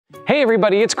Hey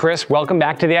everybody, it's Chris. Welcome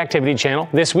back to the Activity Channel.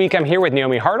 This week I'm here with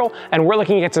Naomi Hartle, and we're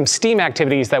looking at some STEAM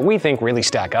activities that we think really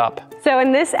stack up. So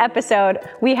in this episode,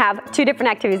 we have two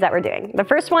different activities that we're doing. The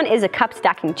first one is a cup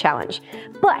stacking challenge,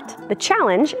 but the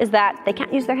challenge is that they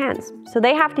can't use their hands. So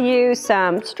they have to use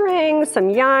some strings, some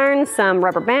yarn, some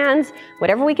rubber bands,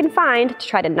 whatever we can find to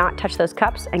try to not touch those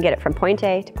cups and get it from point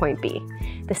A to point B.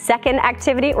 The second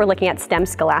activity, we're looking at STEM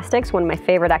scholastics, one of my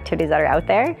favorite activities that are out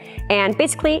there. And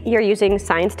basically, you're using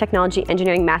science, technology,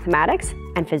 engineering, mathematics,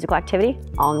 and physical activity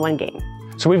all in one game.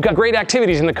 So we've got great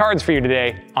activities in the cards for you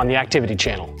today on the Activity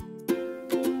Channel.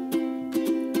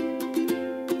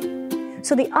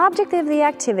 So the object of the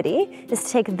activity is to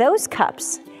take those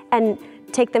cups and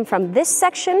take them from this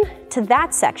section to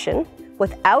that section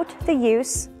without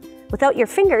your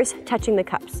fingers touching the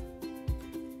cups.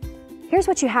 Here's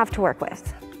what you have to work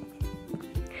with.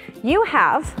 You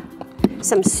have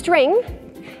some string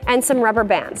and some rubber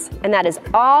bands, and that is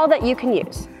all that you can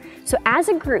use. So as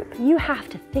a group, you have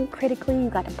to think critically, you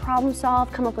got to problem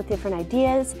solve, come up with different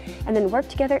ideas, and then work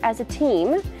together as a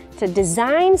team to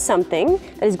design something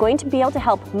that is going to be able to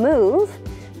help move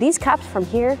these cups from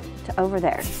here to over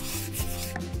there.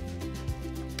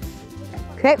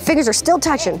 Okay, fingers are still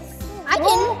touching. I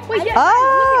didn't.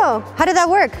 Oh, how did that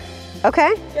work?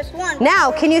 Okay. Just one.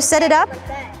 Now, can you set it up?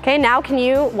 Okay, now can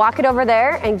you walk it over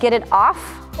there and get it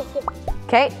off?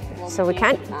 Okay, so we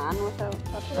can't.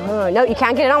 Oh, no, you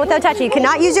can't get it on without touching. You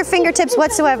cannot use your fingertips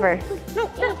whatsoever. No,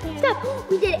 stop.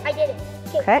 We did it. I did it.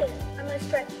 Okay. I'm gonna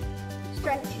stretch.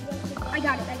 I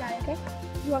got it. Okay.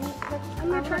 You want me? I'm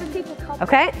gonna try to take a couple.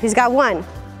 Okay, he's got one.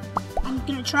 I'm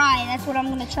gonna try. That's what I'm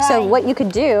gonna try. So what you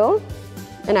could do,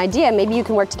 an idea, maybe you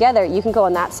can work together. You can go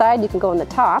on that side, you can go on the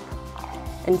top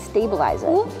and stabilize it.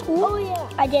 Ooh. Oh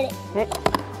yeah. I did it. Okay.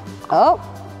 Oh.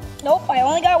 Nope. I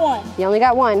only got one. You only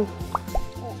got one.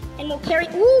 And we'll carry.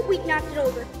 Ooh, we knocked it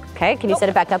over. Okay, can you set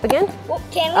it back up again? Oh,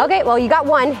 can we? Okay, well you got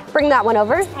one. Bring that one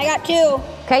over. I got two.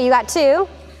 Okay, you got two.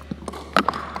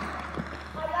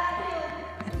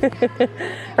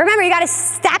 Remember, you got to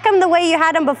stack them the way you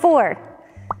had them before.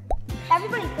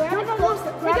 Everybody, grab it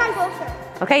closer. Grab it closer.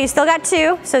 Okay, you still got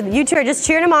two, so you two are just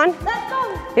cheering them on. Let's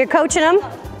go. You're coaching them.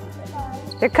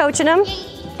 You're coaching them.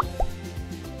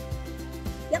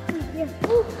 Yep.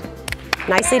 Ooh.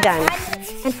 Nicely done.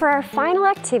 And for our final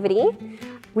activity,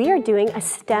 we are doing a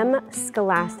STEM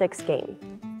scholastics game.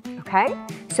 Okay?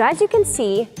 So as you can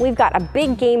see, we've got a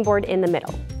big game board in the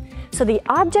middle. So the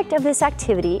object of this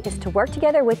activity is to work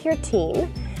together with your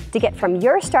team to get from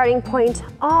your starting point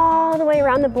all the way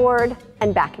around the board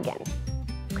and back again.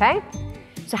 Okay?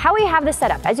 So how we have this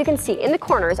set up, as you can see in the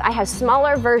corners, I have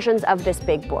smaller versions of this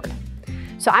big board.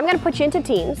 So I'm gonna put you into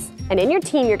teams, and in your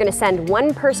team, you're gonna send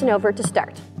one person over to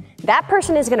start. That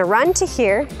person is gonna run to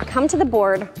here, come to the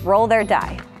board, roll their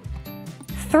die.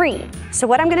 3. So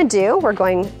what I'm gonna do, we're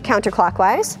going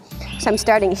counterclockwise. So I'm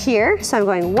starting here, so I'm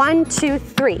going 1, 2,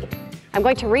 3. I'm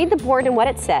going to read the board and what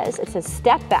it says. It says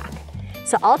step back.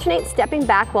 So alternate stepping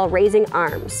back while raising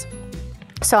arms.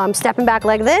 So I'm stepping back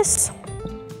like this.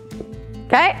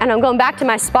 Okay, and I'm going back to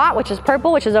my spot, which is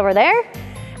purple, which is over there.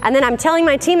 And then I'm telling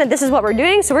my team that this is what we're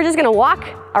doing, so we're just gonna walk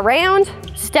around,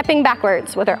 stepping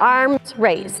backwards with our arms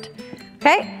raised,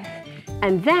 okay?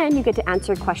 And then you get to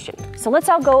answer a question. So let's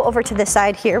all go over to the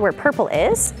side here where purple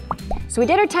is. So we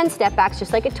did our 10 step backs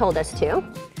just like it told us to.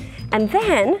 And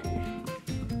then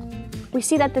we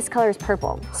see that this color is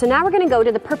purple. So now we're gonna go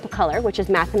to the purple color, which is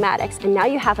mathematics, and now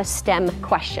you have a STEM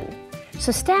question.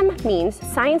 So STEM means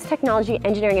science, technology,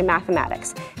 engineering, and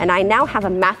mathematics. And I now have a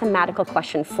mathematical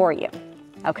question for you.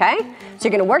 Okay? So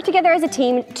you're gonna work together as a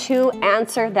team to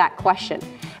answer that question.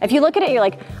 If you look at it, you're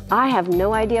like, I have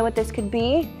no idea what this could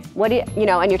be. What do you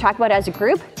know, and you're talking about it as a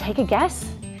group, take a guess,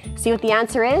 see what the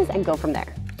answer is, and go from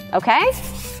there. Okay?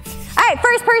 All right,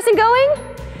 first person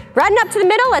going. Running up to the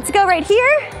middle, let's go right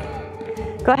here.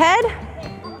 Go ahead.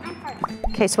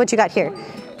 Okay, so what you got here?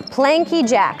 Planky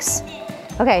jacks.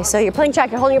 Okay, so you're plank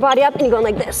jack, you're holding your body up and you're going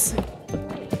like this.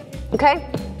 Okay?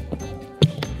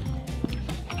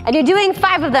 And you're doing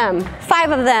 5 of them,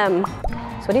 5 of them.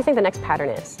 So what do you think the next pattern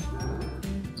is? 2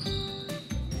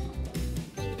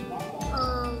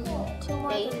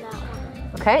 more than that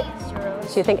one. Okay,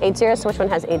 so you think 8 zeros, so which one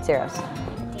has 8 zeros?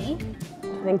 D.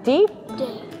 You think D?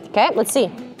 D. Okay, let's see.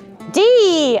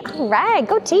 D, all right,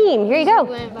 go team, here you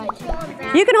go.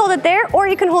 You can hold it there, or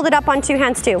you can hold it up on 2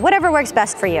 hands too, whatever works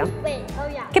best for you. Wait, oh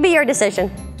yeah. Could be your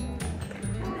decision.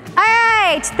 All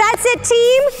right, that's it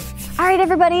team. All right,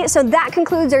 everybody, so that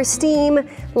concludes our STEAM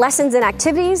lessons and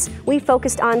activities. We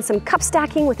focused on some cup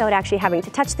stacking without actually having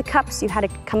to touch the cups. You had to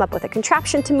come up with a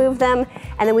contraption to move them.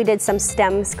 And then we did some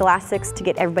STEM scholastics to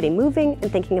get everybody moving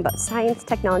and thinking about science,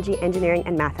 technology, engineering,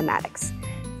 and mathematics.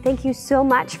 Thank you so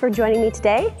much for joining me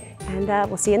today, and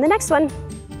we'll see you in the next one.